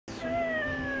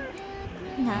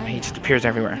He just appears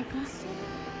everywhere.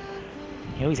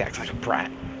 He always acts like a brat.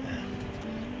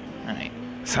 Alright,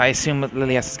 so I assume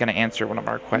Lilias is going to answer one of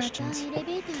our questions.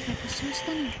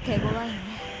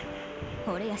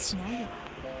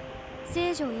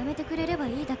 聖女をやめてくれれば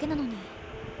いいだけなのに。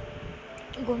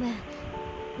ごめん、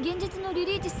現実のリ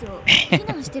リーティスを非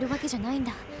難してるわけじゃないん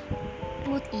だ。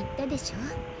もっと言ったでしょ。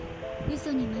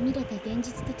嘘にまみれた現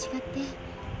実と違って、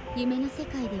夢の世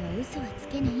界では嘘はつ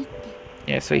けないって。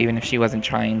Yeah, so even if she wasn't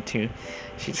trying to,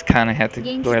 she just kind of had to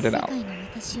blurt it out. 現実世界の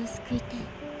私を救いたい。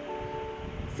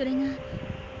それが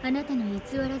あなたの偽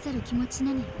らざる気持ち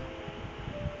なのよ。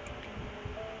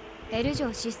エル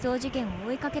城失踪事件を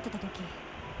追いかけてた時、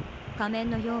仮面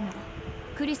の妖魔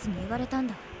クリスに言われたん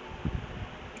だ。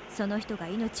その人が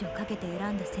命を懸けて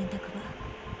選んだ選択は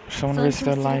尊重す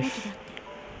るべきだって。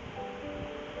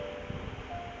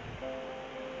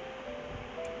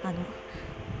あの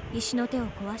石の手を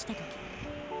壊した時、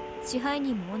支配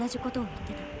人も同じことを言っ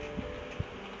てた。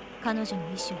彼女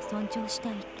の意志を尊重した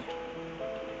いって。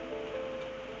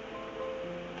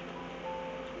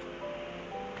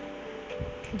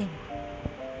でも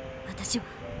私は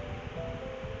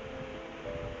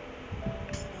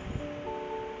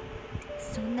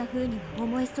そんな風には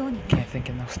思えそうにない。 Can't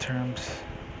think in those terms.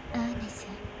 アーネス、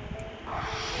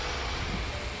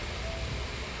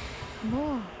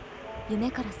もう夢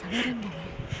から覚めるんだね。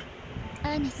ア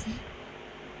ーネス、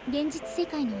現実世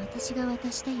界の私が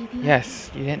渡した指輪。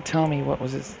 Yes, you didn't tell me what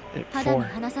was it 肌に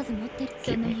for. 離さず持ってる。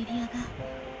その指輪が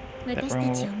That 私た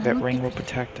ring ちを will, that 守 ring っ will て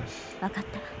くれる。 protect us. 分かっ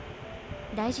た。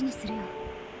大事にするよ。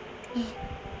ええ。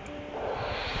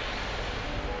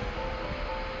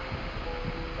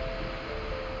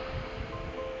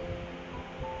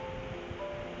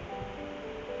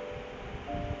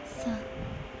そう。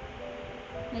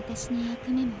私の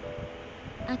役目も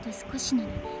あと少しなの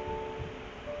ね。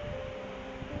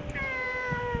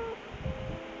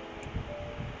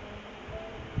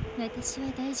私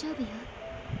は大丈夫よ。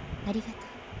ありがとう。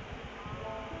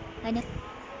あなた。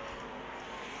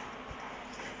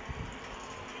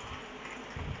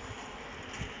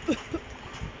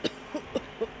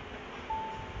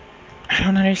I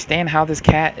don't understand how this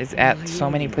cat is at so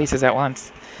many places at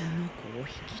once. この子を引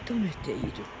き止めてい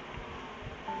る。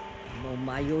こ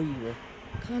の迷いを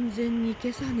完全に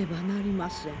消さねばなりま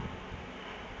せん。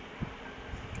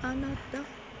あなた、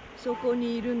そこ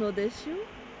にいるのでし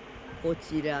ょ。こ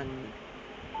ちらに。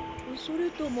それ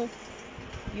とも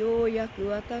ようやく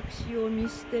私を見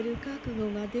捨てる覚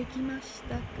悟ができまし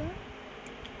たか。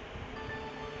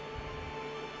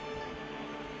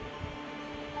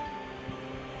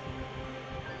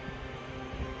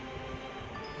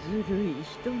ずるい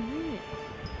人ね。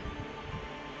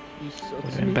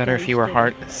Would have been better if you were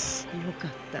heartless. よか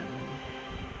ったのに。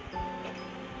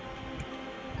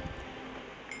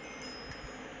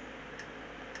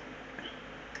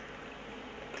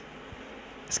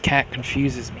This cat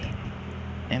confuses me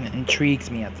and intrigues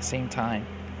me at the same time.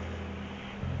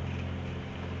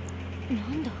 な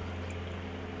んだ。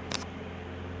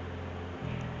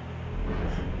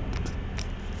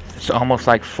It's almost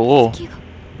like full. 月が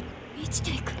満ち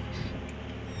ていく。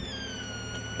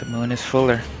 The moon is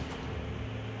fuller.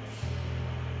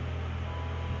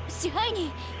 支配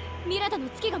人、ミラダの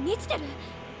月が満ちてる。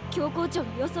教皇庁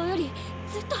の予想より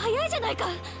ずっと早いじゃないか。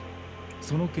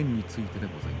その件についてで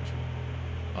ございましょう。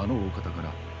あのお方か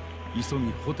ら急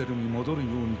ぎホテルに戻るよ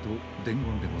うにと伝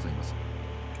言でございます。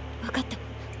分かった。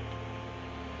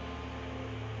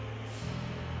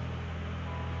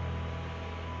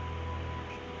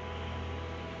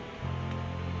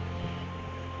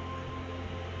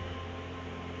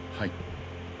はい。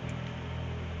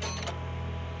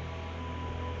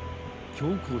教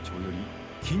皇庁より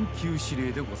緊急指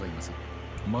令でございます。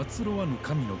祀ろわぬ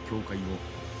神の教会を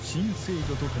新聖女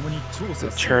と共に調査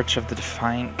The する Church of the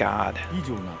Defiant God. 以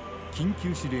上が緊急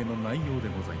指令の内容で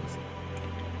ございます。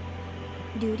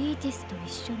リュリーティスと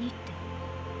一緒にって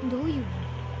どういう意味。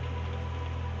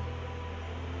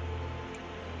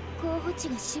候補地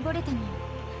が絞れたのよ。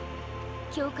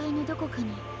教会のどこか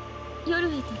に夜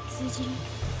へと通じる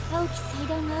青き祭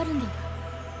壇があるんだわ。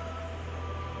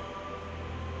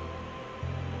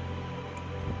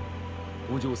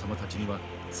お嬢様たちには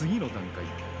次の段階、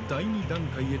第2段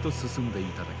階へと進んでい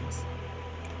ただきます。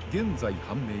現在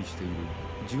判明している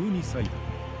12祭壇、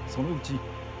そのうち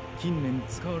近年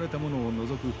使われたものを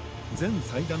除く全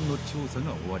祭壇の調査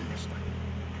が終わりました。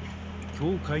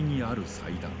教会にある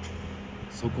祭壇、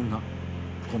そこが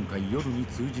今回夜に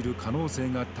通じる可能性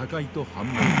が高いと判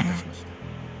明いたしまし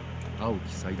た。青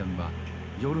き祭壇は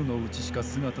夜のうちしか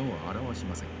姿を現し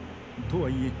ません。とは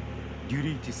いえデュ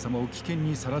リーティス様を危険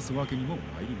にさらすわけにも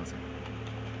参りません。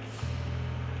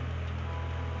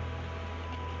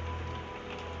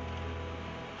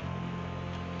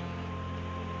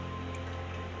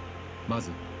まず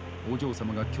お嬢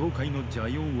様が教会の邪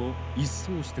用を一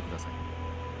掃してください。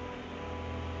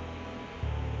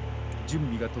準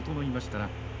備が整いましたら、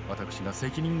私が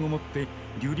責任を持って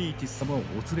リュリーティス様をお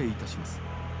連れいたします。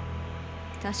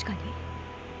確かに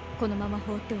このまま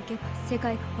放っておけば世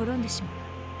界が滅んでしま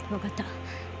う。分かった、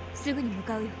すぐに向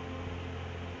かうよ。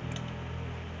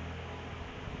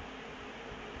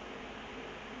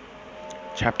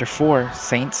Chapter 4,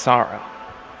 Saint Sorrow.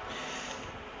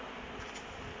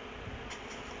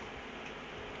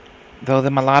 Though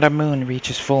the Malata moon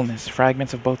reaches fullness,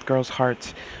 fragments of both girls'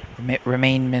 hearts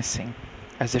remain missing.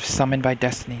 As if summoned by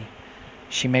destiny,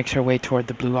 she makes her way toward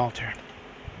the blue altar.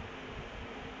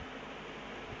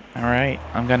 Alright,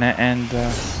 I'm gonna end the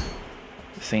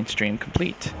Saint stream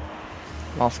complete.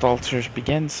 Lost Altars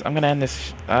begins. I'm gonna end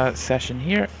this session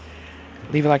here.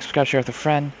 Leave a like, subscribe, share with a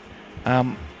friend.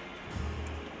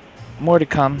 More to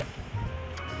come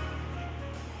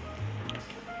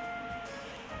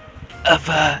of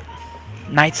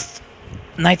Knights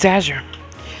Azure.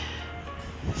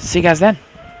 See you guys then.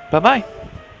 Bye bye.